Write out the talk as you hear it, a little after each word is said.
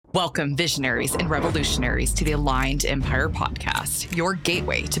Welcome, visionaries and revolutionaries, to the Aligned Empire podcast, your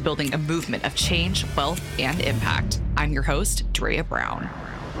gateway to building a movement of change, wealth, and impact. I'm your host, Drea Brown.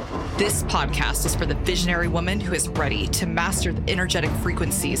 This podcast is for the visionary woman who is ready to master the energetic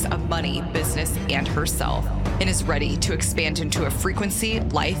frequencies of money, business, and herself, and is ready to expand into a frequency,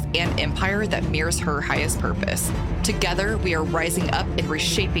 life, and empire that mirrors her highest purpose. Together, we are rising up and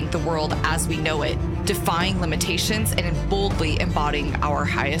reshaping the world as we know it, defying limitations and boldly embodying our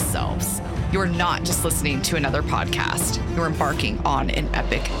highest selves. You're not just listening to another podcast. You're embarking on an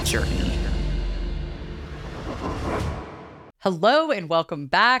epic journey. Hello and welcome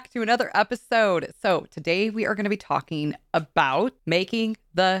back to another episode. So today we are going to be talking about making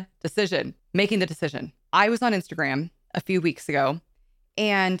the decision. I was on Instagram a few weeks ago,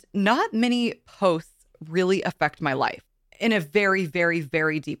 and not many posts really affect my life in a very, very,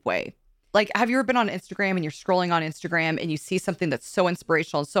 very deep way. Like, have you ever been on Instagram and you're scrolling on Instagram and you see something that's so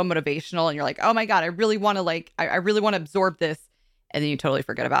inspirational and so motivational and you're like, oh my God, I really want to absorb this. And then you totally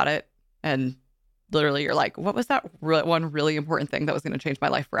forget about it. And literally you're like, what was that one really important thing that was going to change my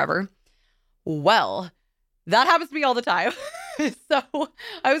life forever? Well, that happens to me all the time. So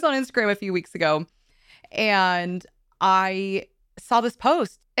I was on Instagram a few weeks ago and I saw this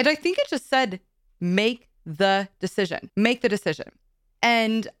post and I think it just said, make the decision.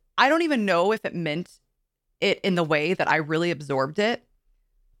 And I don't even know if it meant it in the way that I really absorbed it,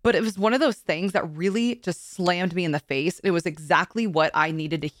 but it was one of those things that really just slammed me in the face. It was exactly what I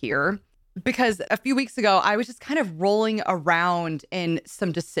needed to hear, because a few weeks ago, I was just kind of rolling around in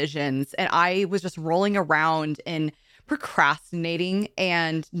some decisions, and I was just rolling around in procrastinating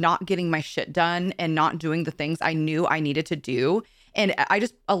and not getting my shit done and not doing the things I knew I needed to do. And I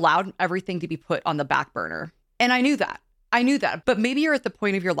just allowed everything to be put on the back burner. And I knew that. But maybe you're at the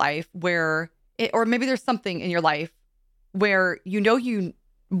point of your life where or maybe there's something in your life where you know you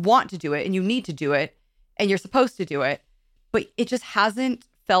want to do it and you need to do it and you're supposed to do it, but it just hasn't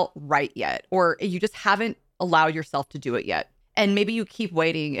felt right yet, or you just haven't allowed yourself to do it yet. And maybe you keep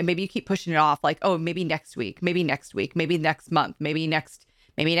waiting and maybe you keep pushing it off, like, oh, maybe next week, maybe next month, maybe next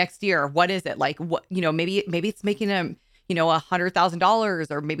year. What is it? Like, what, maybe it's making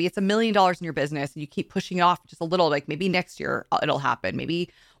 $100,000, or maybe it's $1 million in your business and you keep pushing off just a little, like maybe next year it'll happen, maybe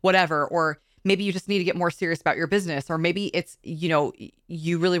whatever. Or maybe you just need to get more serious about your business, or maybe it's,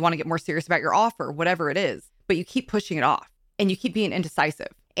 you really want to get more serious about your offer, whatever it is, but you keep pushing it off and you keep being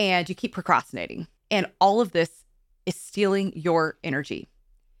indecisive and you keep procrastinating. And all of this is stealing your energy.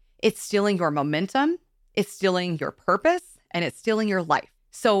 It's stealing your momentum. It's stealing your purpose, and it's stealing your life.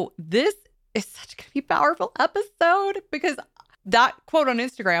 So this is such a powerful episode, because that quote on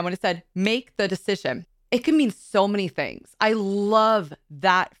Instagram, when it said, make the decision, it can mean so many things. I love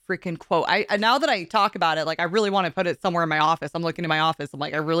that freaking quote. Now that I talk about it, like, I really want to put it somewhere in my office. I'm looking in my office. I'm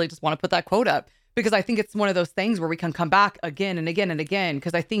like, I really just want to put that quote up, because I think it's one of those things where we can come back again and again and again.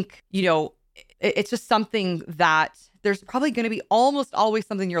 Because I think, it's just something that there's probably going to be almost always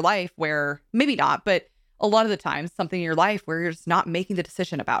something in your life where, maybe not, but a lot of the time, something in your life where you're just not making the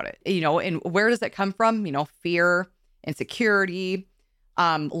decision about it, and where does it come from? Fear, insecurity,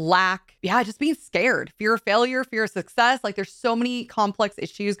 lack. Yeah, just being scared, fear of failure, fear of success. Like, there's so many complex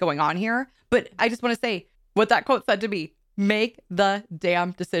issues going on here. But I just want to say what that quote said to me: make the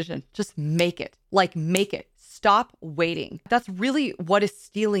damn decision. Just make it. Like, make it. Stop waiting. That's really what is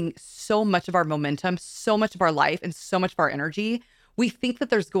stealing so much of our momentum, so much of our life, and so much of our energy. We think that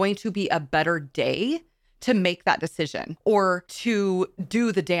there's going to be a better day to make that decision or to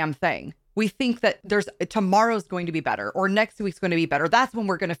do the damn thing. We think that tomorrow's going to be better, or next week's going to be better. That's when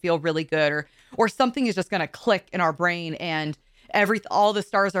we're going to feel really good, or something is just going to click in our brain and all the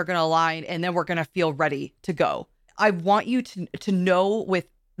stars are going to align, and then we're going to feel ready to go. I want you to know with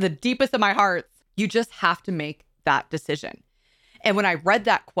the deepest of my heart, you just have to make that decision. And when I read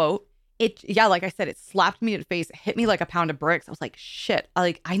that quote, like I said, it slapped me in the face. It hit me like a pound of bricks. I was like, shit,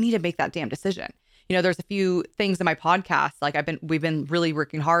 I need to make that damn decision. There's a few things in my podcast, like we've been really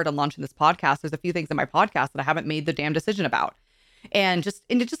working hard on launching this podcast. There's a few things in my podcast that I haven't made the damn decision about. And it's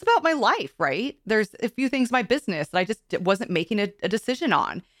just about my life, right? There's a few things in my business that I just wasn't making a decision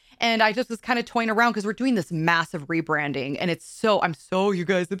on. And I just was kind of toying around because we're doing this massive rebranding, and I'm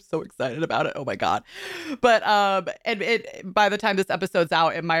so excited about it. Oh my God. But, by the time this episode's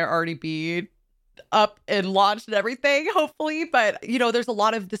out, it might already be up and launched and everything, hopefully. But, there's a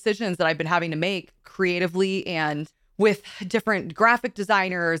lot of decisions that I've been having to make creatively and with different graphic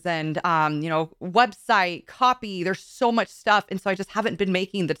designers and, website copy. There's so much stuff. And so I just haven't been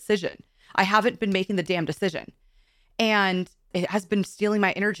making the decision. I haven't been making the damn decision. And it has been stealing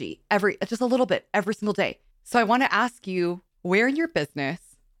my energy just a little bit every single day. So I want to ask you, where in your business,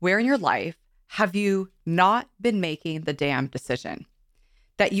 Where in your life have you not been making the damn decision?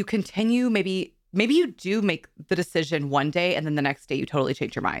 That you continue, maybe you do make the decision one day and then the next day you totally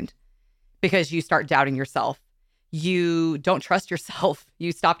change your mind because you start doubting yourself. You don't trust yourself.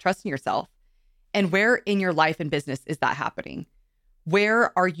 You stop trusting yourself. And where in your life and business is that happening?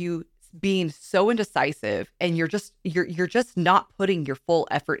 Where are you being so indecisive and you're just not putting your full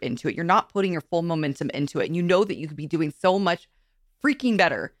effort into it? You're not putting your full momentum into it. And you know that you could be doing so much freaking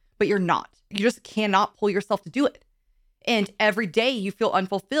better, but you're not. You just cannot pull yourself to do it. And every day you feel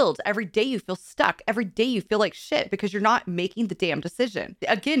unfulfilled. Every day you feel stuck. Every day you feel like shit because you're not making the damn decision.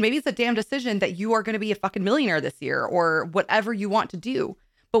 Again, maybe it's a damn decision that you are going to be a fucking millionaire this year or whatever you want to do.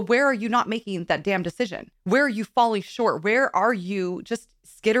 But where are you not making that damn decision? Where are you falling short? Where are you just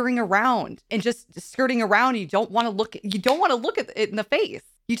skittering around and just skirting around? You don't want to look at it in the face.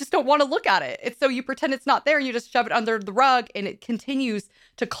 You just don't want to look at it. It's so you pretend it's not there and you just shove it under the rug and it continues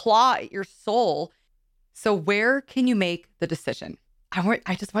to claw at your soul. So where can you make the decision?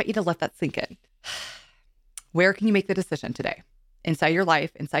 I just want you to let that sink in. Where can you make the decision today? Inside your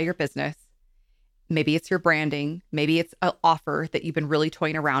life, inside your business. Maybe it's your branding. Maybe it's an offer that you've been really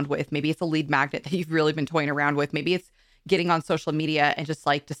toying around with. Maybe it's a lead magnet that you've really been toying around with. Maybe it's getting on social media and just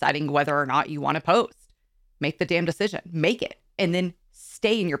like deciding whether or not you want to post. Make the damn decision. Make it. And then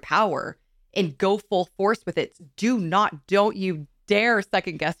stay in your power and go full force with it. Don't you dare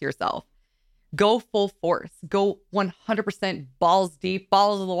second guess yourself. Go full force. Go 100% balls deep,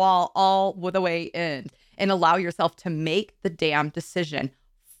 balls to the wall, all the way in. And allow yourself to make the damn decision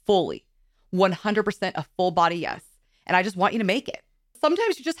fully. 100% a full body yes. And I just want you to make it.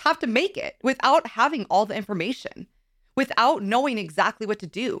 Sometimes you just have to make it without having all the information, without knowing exactly what to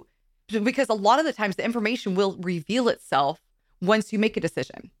do. Because a lot of the times the information will reveal itself once you make a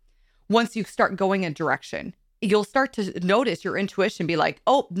decision. Once you start going in a direction, you'll start to notice your intuition be like,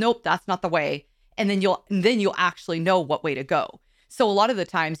 oh, nope, that's not the way. And then you'll actually know what way to go. So a lot of the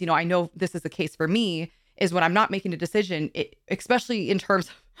times, I know this is the case for me, is when I'm not making a decision, especially in terms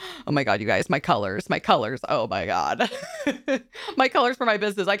of, oh my God, you guys, my colors, oh my God. My colors for my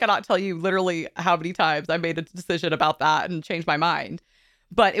business. I cannot tell you literally how many times I made a decision about that and changed my mind.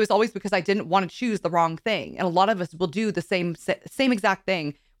 But it was always because I didn't want to choose the wrong thing. And a lot of us will do the same exact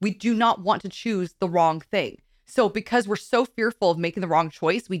thing. We do not want to choose the wrong thing. So because we're so fearful of making the wrong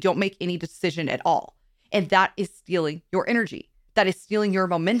choice, we don't make any decision at all. And that is stealing your energy. That is stealing your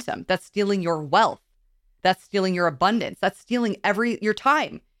momentum. That's stealing your wealth. That's stealing your abundance. That's stealing your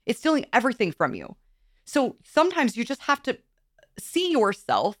time. It's stealing everything from you. So sometimes you just have to see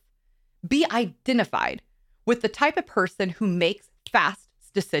yourself, be identified with the type of person who makes fast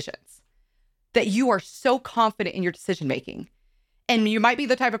decisions, that you are so confident in your decision making. And you might be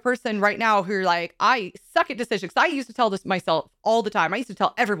the type of person right now who you're like, I suck at decisions. I used to tell this myself all the time. I used to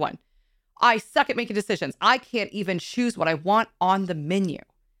tell everyone, I suck at making decisions. I can't even choose what I want on the menu.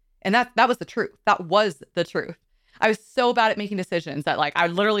 And that was the truth. That was the truth. I was so bad at making decisions that I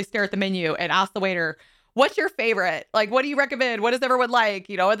would literally stare at the menu and ask the waiter, what's your favorite? What do you recommend? What does everyone like?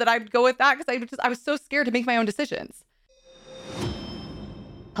 And then I'd go with that because I was so scared to make my own decisions.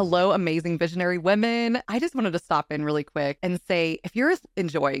 Hello, amazing visionary women. I just wanted to stop in really quick and say, if you're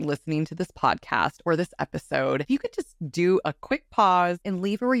enjoying listening to this podcast or this episode, if you could just do a quick pause and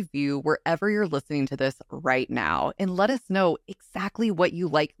leave a review wherever you're listening to this right now and let us know exactly what you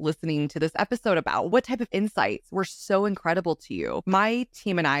like listening to this episode about. What type of insights were so incredible to you? My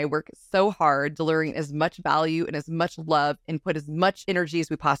team and I work so hard delivering as much value and as much love and put as much energy as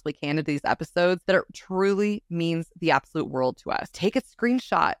we possibly can into these episodes that it truly means the absolute world to us. Take a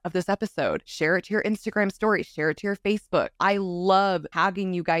screenshot of this episode, share it to your Instagram story, share it to your Facebook. I love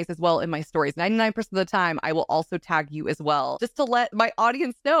tagging you guys as well in my stories. 99% of the time, I will also tag you as well, just to let my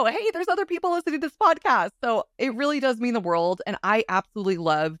audience know, hey, there's other people listening to this podcast. So it really does mean the world. And I absolutely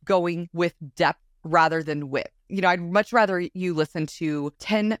love going with depth rather than width. I'd much rather you listen to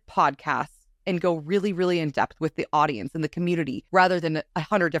 10 podcasts and go really, really in depth with the audience and the community rather than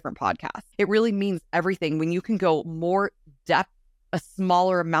 100 different podcasts. It really means everything when you can go more depth, a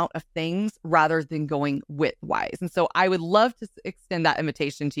smaller amount of things rather than going width-wise. And so I would love to extend that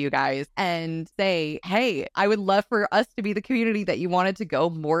invitation to you guys and say, hey, I would love for us to be the community that you wanted to go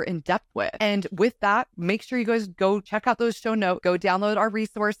more in depth with. And with that, make sure you guys go check out those show notes, go download our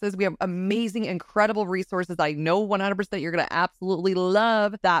resources. We have amazing, incredible resources that I know 100% you're going to absolutely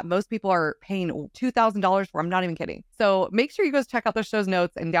love that most people are paying $2,000 for. I'm not even kidding. So make sure you guys check out those show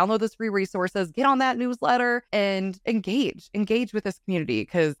notes and download those free resources, get on that newsletter and engage with with this community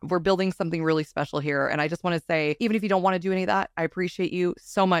because we're building something really special here. And I just want to say, even if you don't want to do any of that, I appreciate you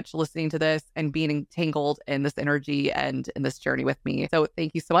so much listening to this and being entangled in this energy and in this journey with me. So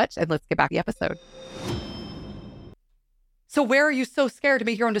thank you so much. And let's get back to the episode. So where are you so scared to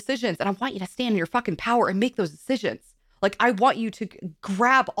make your own decisions? And I want you to stand in your fucking power and make those decisions. Like, I want you to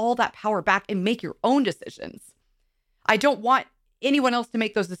grab all that power back and make your own decisions. I don't want anyone else to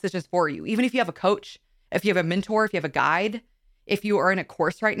make those decisions for you. Even if you have a coach, if you have a mentor, if you have a guide, if you are in a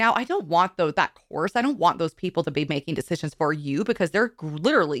course right now, I don't want that course. I don't want those people to be making decisions for you because they're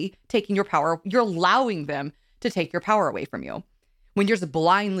literally taking your power. You're allowing them to take your power away from you when you're just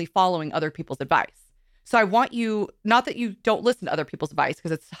blindly following other people's advice. So I want you, not that you don't listen to other people's advice,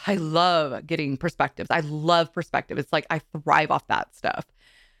 because I love getting perspectives. I love perspective. It's like I thrive off that stuff,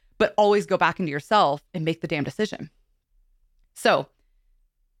 but always go back into yourself and make the damn decision. So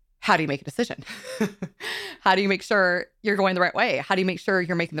how do you make a decision? How do you make sure you're going the right way? How do you make sure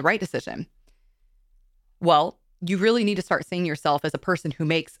you're making the right decision? Well, you really need to start seeing yourself as a person who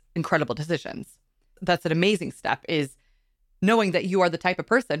makes incredible decisions. That's an amazing step, is knowing that you are the type of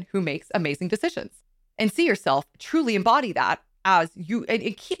person who makes amazing decisions. And see yourself, truly embody that as you, and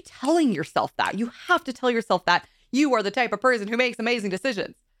keep telling yourself that. You have to tell yourself that you are the type of person who makes amazing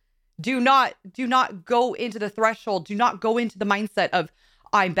decisions. Do not go into the threshold. Do not go into the mindset of,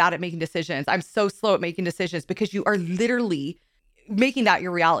 I'm bad at making decisions. I'm so slow at making decisions, because you are literally making that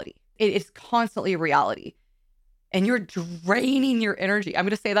your reality. It is constantly a reality. And you're draining your energy. I'm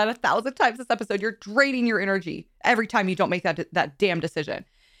going to say that 1,000 times this episode. You're draining your energy every time you don't make that damn decision.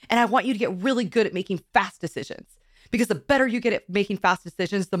 And I want you to get really good at making fast decisions, because the better you get at making fast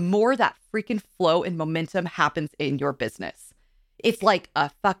decisions, the more that freaking flow and momentum happens in your business. It's like a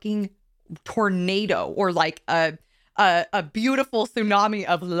fucking tornado, or like a beautiful tsunami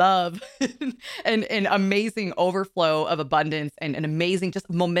of love and an amazing overflow of abundance and an amazing just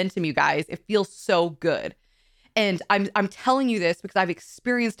momentum, you guys. It feels so good. And I'm telling you this because I've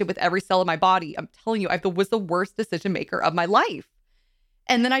experienced it with every cell of my body. I'm telling you, I was the worst decision maker of my life.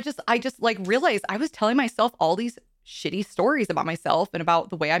 And then I just like realized I was telling myself all these shitty stories about myself and about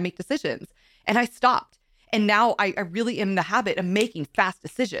the way I make decisions. And I stopped. And now I really am in the habit of making fast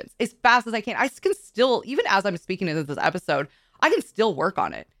decisions as fast as I can. I can still, even as I'm speaking in this episode, I can still work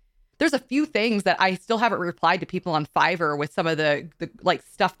on it. There's a few things that I still haven't replied to people on Fiverr with some of the like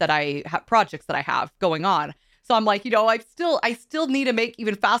stuff that I have, projects that I have going on. So I'm like, I still need to make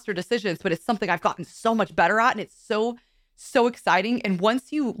even faster decisions, but it's something I've gotten so much better at. And it's so exciting. And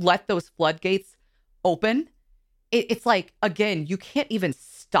once you let those floodgates open, it's like, again, you can't even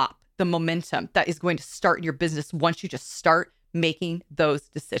stop the momentum that is going to start in your business once you just start making those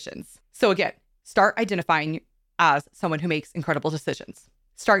decisions. So again, start identifying as someone who makes incredible decisions.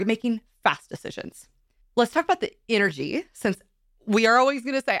 Start making fast decisions. Let's talk about the energy, since we are always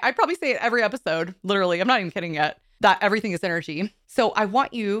going to say, I probably say it every episode, literally, I'm not even kidding yet, that everything is energy. So I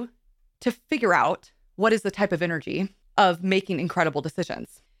want you to figure out what is the type of energy of making incredible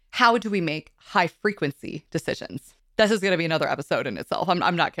decisions. How do we make high frequency decisions? This is going to be another episode in itself.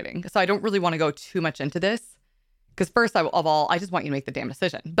 I'm not kidding. So I don't really want to go too much into this, because first of all, I just want you to make the damn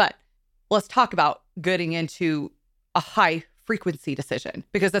decision. But let's talk about getting into a high frequency decision,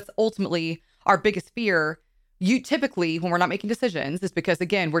 because that's ultimately our biggest fear. You typically, when we're not making decisions, is because,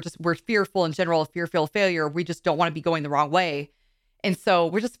 again, we're fearful in general, fearful of failure. We just don't want to be going the wrong way. And so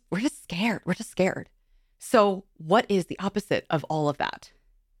we're just scared. We're just scared. So what is the opposite of all of that?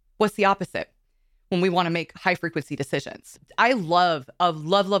 What's the opposite when we want to make high frequency decisions? I love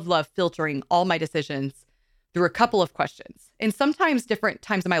filtering all my decisions through a couple of questions. And sometimes different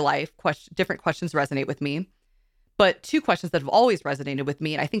times in my life, different questions resonate with me. But two questions that have always resonated with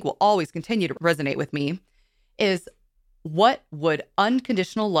me, and I think will always continue to resonate with me, is, what would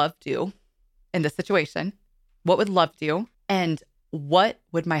unconditional love do in this situation? What would love do? And what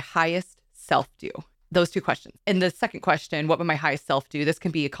would my highest self do? Those two questions. And the second question, what would my highest self do? This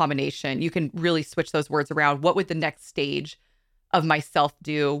can be a combination. You can really switch those words around. What would the next stage of myself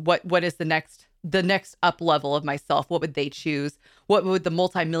do? What is the next up level of myself? What would they choose? What would the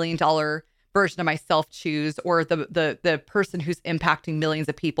multi-million-dollar version of myself choose? Or the person who's impacting millions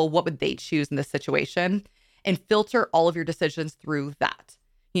of people, what would they choose in this situation? And filter all of your decisions through that.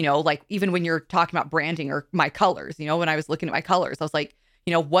 Like even when you're talking about branding or my colors, when I was looking at my colors, I was like,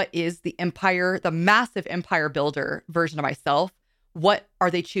 what is the massive empire builder version of myself? What are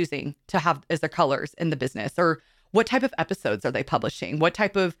they choosing to have as their colors in the business? Or what type of episodes are they publishing? What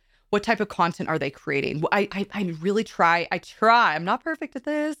type of content are they creating? I really try. I'm not perfect at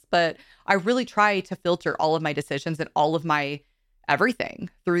this, but I really try to filter all of my decisions and all of my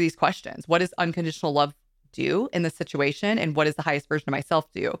everything through these questions. What does unconditional love do in this situation? And what does the highest version of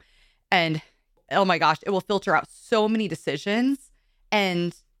myself do? And oh my gosh, it will filter out so many decisions,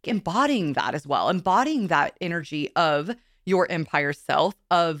 and embodying that as well, embodying that energy of your empire self,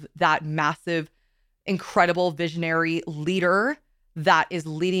 of that massive, incredible visionary leader that is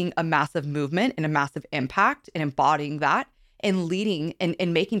leading a massive movement and a massive impact, and embodying that and leading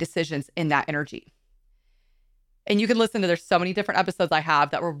and making decisions in that energy. And you can listen to, there's so many different episodes I have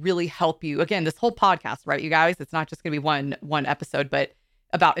that will really help you. Again, this whole podcast, right, you guys, it's not just going to be one episode, but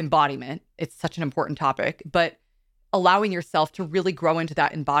about embodiment. It's such an important topic, but allowing yourself to really grow into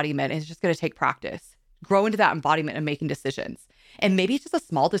that embodiment is just going to take practice. Grow into that embodiment and making decisions. And maybe it's just a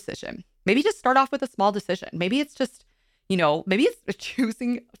small decision. Maybe just start off with a small decision. Maybe it's just, maybe it's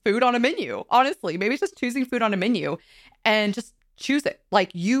choosing food on a menu. Honestly, maybe it's just choosing food on a menu and just choose it.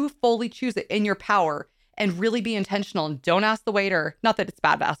 Like, you fully choose it in your power and really be intentional, and don't ask the waiter. Not that it's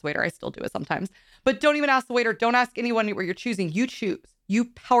bad to ask the waiter. I still do it sometimes, but don't even ask the waiter. Don't ask anyone where you're choosing. You choose. You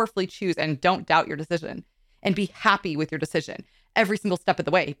powerfully choose, and don't doubt your decision, and be happy with your decision every single step of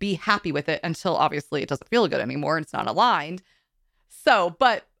the way. Be happy with it until obviously it doesn't feel good anymore and it's not aligned. So,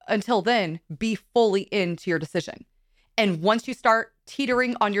 but until then, be fully into your decision. And once you start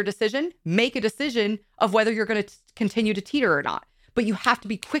teetering on your decision, make a decision of whether you're going to continue to teeter or not. But you have to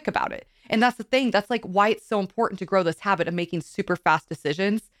be quick about it. And that's the thing. That's like why it's so important to grow this habit of making super fast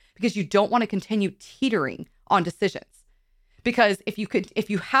decisions, because you don't want to continue teetering on decisions. Because if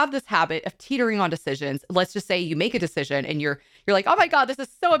you have this habit of teetering on decisions, let's just say you make a decision and you're like, oh my God, this is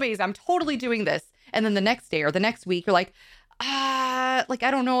so amazing, I'm totally doing this. And then the next day or the next week, you're like, I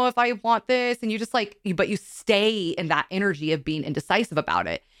don't know if I want this. And you just but you stay in that energy of being indecisive about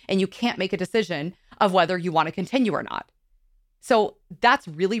it. And you can't make a decision of whether you want to continue or not. So that's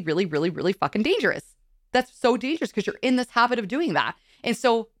really, really, really, really fucking dangerous. That's so dangerous because you're in this habit of doing that. And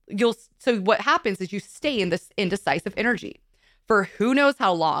so what happens is you stay in this indecisive energy for who knows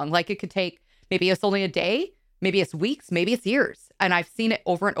how long. Like, it could take, maybe it's only a day, maybe it's weeks, maybe it's years. And I've seen it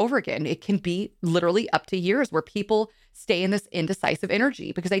over and over again. It can be literally up to years where people stay in this indecisive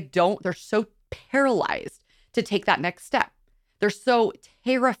energy because they're so paralyzed to take that next step. They're so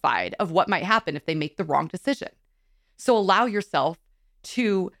terrified of what might happen if they make the wrong decision. So allow yourself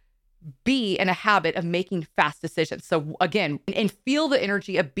to be in a habit of making fast decisions. So again, and feel the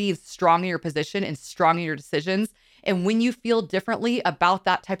energy of being strong in your position and strong in your decisions. And when you feel differently about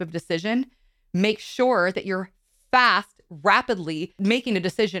that type of decision, make sure that you're fast, rapidly making a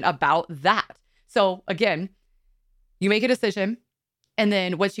decision about that. So again, you make a decision, and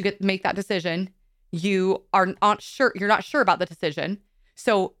then once you make that decision, you're not sure about the decision.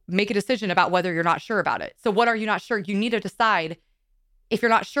 So make a decision about whether you're not sure about it. So what are you not sure? You need to decide, if you're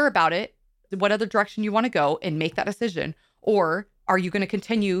not sure about it, what other direction you want to go, and make that decision. Or are you going to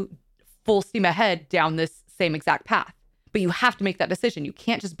continue full steam ahead down this same exact path? But you have to make that decision. You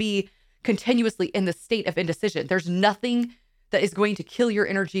can't just be continuously in the state of indecision. There's nothing that is going to kill your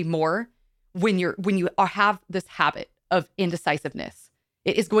energy more when you have this habit of indecisiveness.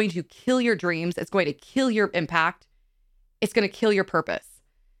 It is going to kill your dreams. It's going to kill your impact. It's going to kill your purpose.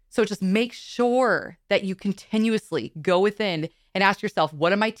 So just make sure that you continuously go within and ask yourself,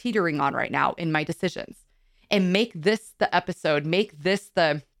 what am I teetering on right now in my decisions? And make this the episode, make this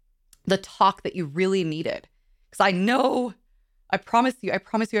the talk that you really needed. Because I promise you,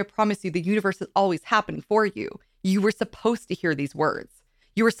 the universe is always happening for you. You were supposed to hear these words.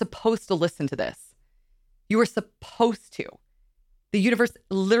 You were supposed to listen to this. You were supposed to. The universe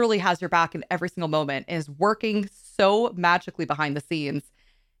literally has your back in every single moment and is working so magically behind the scenes.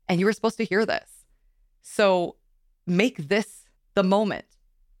 And you were supposed to hear this. So make this the moment.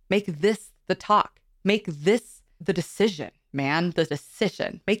 Make this the talk. Make this the decision, man. The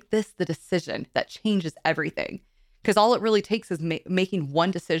decision. Make this the decision that changes everything. Because all it really takes is making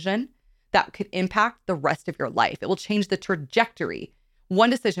one decision that could impact the rest of your life. It will change the trajectory. One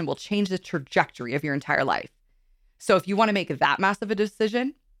decision will change the trajectory of your entire life. So if you want to make that massive a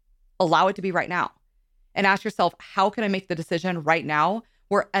decision, allow it to be right now. And ask yourself, how can I make the decision right now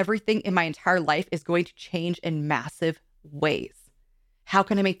where everything in my entire life is going to change in massive ways? How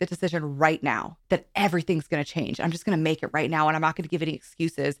can I make the decision right now that everything's going to change? I'm just going to make it right now, and I'm not going to give any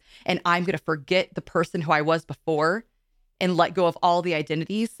excuses. And I'm going to forget the person who I was before and let go of all the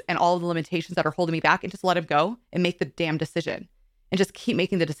identities and all the limitations that are holding me back, and just let them go and make the damn decision. And just keep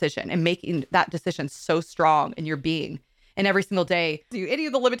making the decision and making that decision so strong in your being. And every single day, do any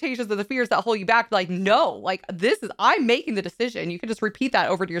of the limitations or the fears that hold you back, I'm making the decision. You can just repeat that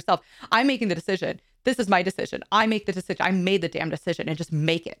over to yourself. I'm making the decision. This is my decision. I make the decision. I made the damn decision, and just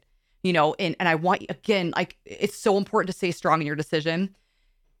make it, and I want you, again, it's so important to stay strong in your decision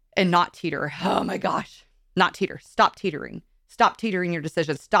and not teeter. Oh my gosh. not teeter. Stop teetering. Stop teetering your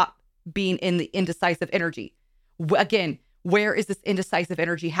decisions. Stop being in the indecisive energy. Again, where is this indecisive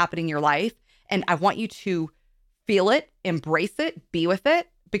energy happening in your life? And I want you to feel it, embrace it, be with it,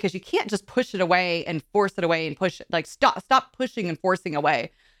 because you can't just push it away and force it away and push it. Like stop pushing and forcing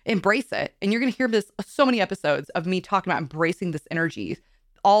away. Embrace it. And you're going to hear this so many episodes of me talking about embracing this energy,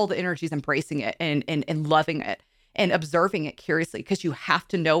 all the energies, embracing it and loving it and observing it curiously, because you have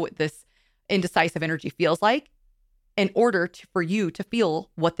to know what this indecisive energy feels like in order for you to feel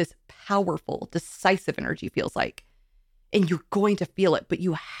what this powerful, decisive energy feels like. And you're going to feel it, but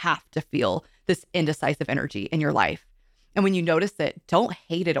you have to feel this indecisive energy in your life. And when you notice it, don't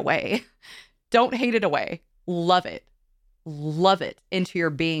hate it away. Don't hate it away. Love it. Love it into your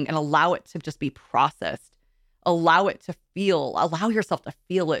being and allow it to just be processed. Allow it to feel, allow yourself to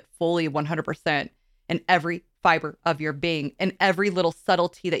feel it fully 100% in every fiber of your being and every little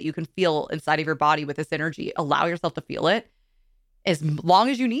subtlety that you can feel inside of your body with this energy. Allow yourself to feel it as long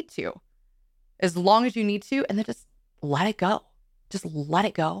as you need to. As long as you need to, and then just let it go. Just let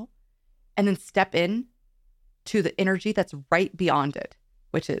it go. And then step in to the energy that's right beyond it,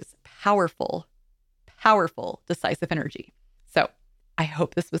 which is powerful, powerful, decisive energy. So I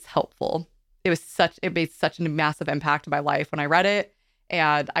hope this was helpful. It made such a massive impact in my life when I read it.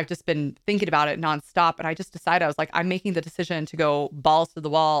 And I've just been thinking about it nonstop. And I just decided, I was like, I'm making the decision to go balls to the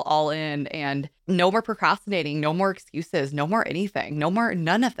wall, all in, and no more procrastinating, no more excuses, no more anything,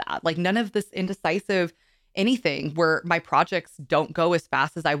 none of that. Like none of this indecisive anything where my projects don't go as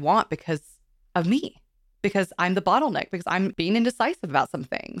fast as I want because of me, because I'm the bottleneck, because I'm being indecisive about some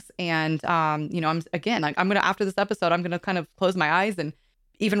things. And, I'm going to, after this episode, I'm going to kind of close my eyes and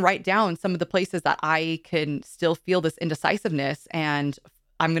even write down some of the places that I can still feel this indecisiveness, and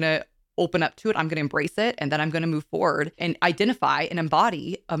I'm going to open up to it. I'm going to embrace it. And then I'm going to move forward and identify and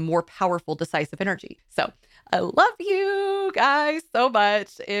embody a more powerful, decisive energy. So I love you guys so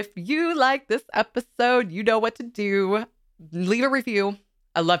much. If you like this episode, you know what to do. Leave a review.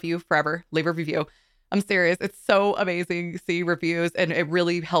 I love you forever. Leave a review. I'm serious. It's so amazing to see reviews, and it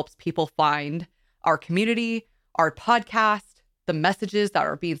really helps people find our community, our podcast, the messages that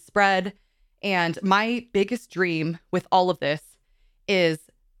are being spread. And my biggest dream with all of this is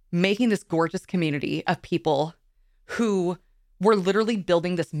making this gorgeous community of people who were literally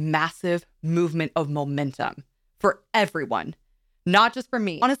building this massive movement of momentum for everyone, not just for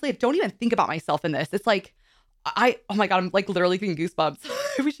me. Honestly, I don't even think about myself in this. It's like, oh my God, I'm like literally getting goosebumps.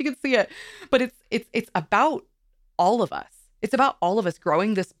 I wish you could see it. But it's about all of us. It's about all of us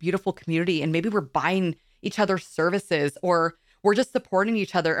growing this beautiful community. And maybe we're buying each other's services, or we're just supporting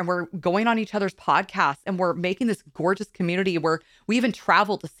each other, and we're going on each other's podcasts, and we're making this gorgeous community where we even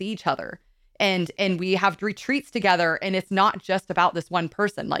travel to see each other, and we have retreats together. And it's not just about this one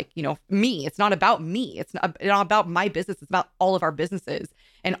person, like, me. It's not about me. It's not about my business. It's about all of our businesses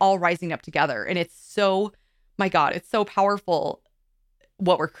and all rising up together. And it's so, my God, it's so powerful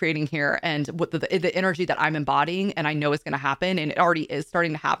what we're creating here, and what the energy that I'm embodying, and I know it's going to happen, and it already is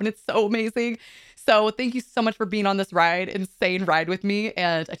starting to happen. It's so amazing. So thank you so much for being on this insane ride with me.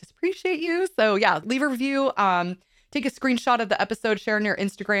 And I just appreciate you. So yeah, leave a review. Take a screenshot of the episode, share on your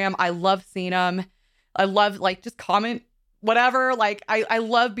Instagram. I love seeing them. I love, just comment, whatever. I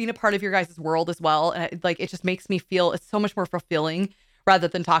love being a part of your guys' world as well. And it just makes me feel it's so much more fulfilling rather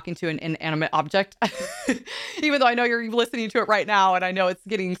than talking to an inanimate object. Even though I know you're listening to it right now, and I know it's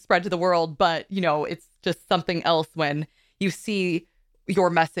getting spread to the world, but it's just something else when you see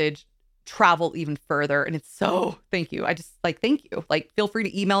your message travel even further. And it's so, thank you. I just thank you. Feel free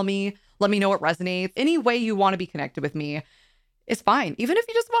to email me. Let me know what resonates. Any way you want to be connected with me is fine. Even if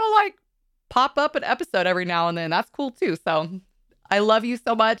you just want to pop up an episode every now and then, that's cool too. So I love you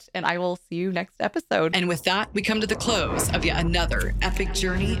so much, and I will see you next episode. And with that, we come to the close of yet another epic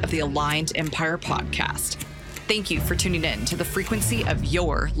journey of the Aligned Empire podcast. Thank you for tuning in to the frequency of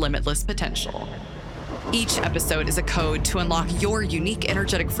your limitless potential. Each episode is a code to unlock your unique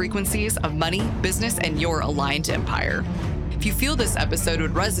energetic frequencies of money, business, and your aligned empire. If you feel this episode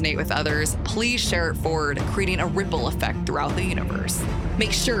would resonate with others, please share it forward, creating a ripple effect throughout the universe.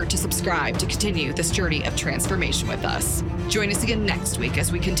 Make sure to subscribe to continue this journey of transformation with us. Join us again next week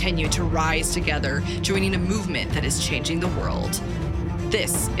as we continue to rise together, joining a movement that is changing the world.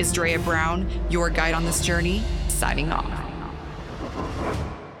 This is Drea Brown, your guide on this journey, signing off.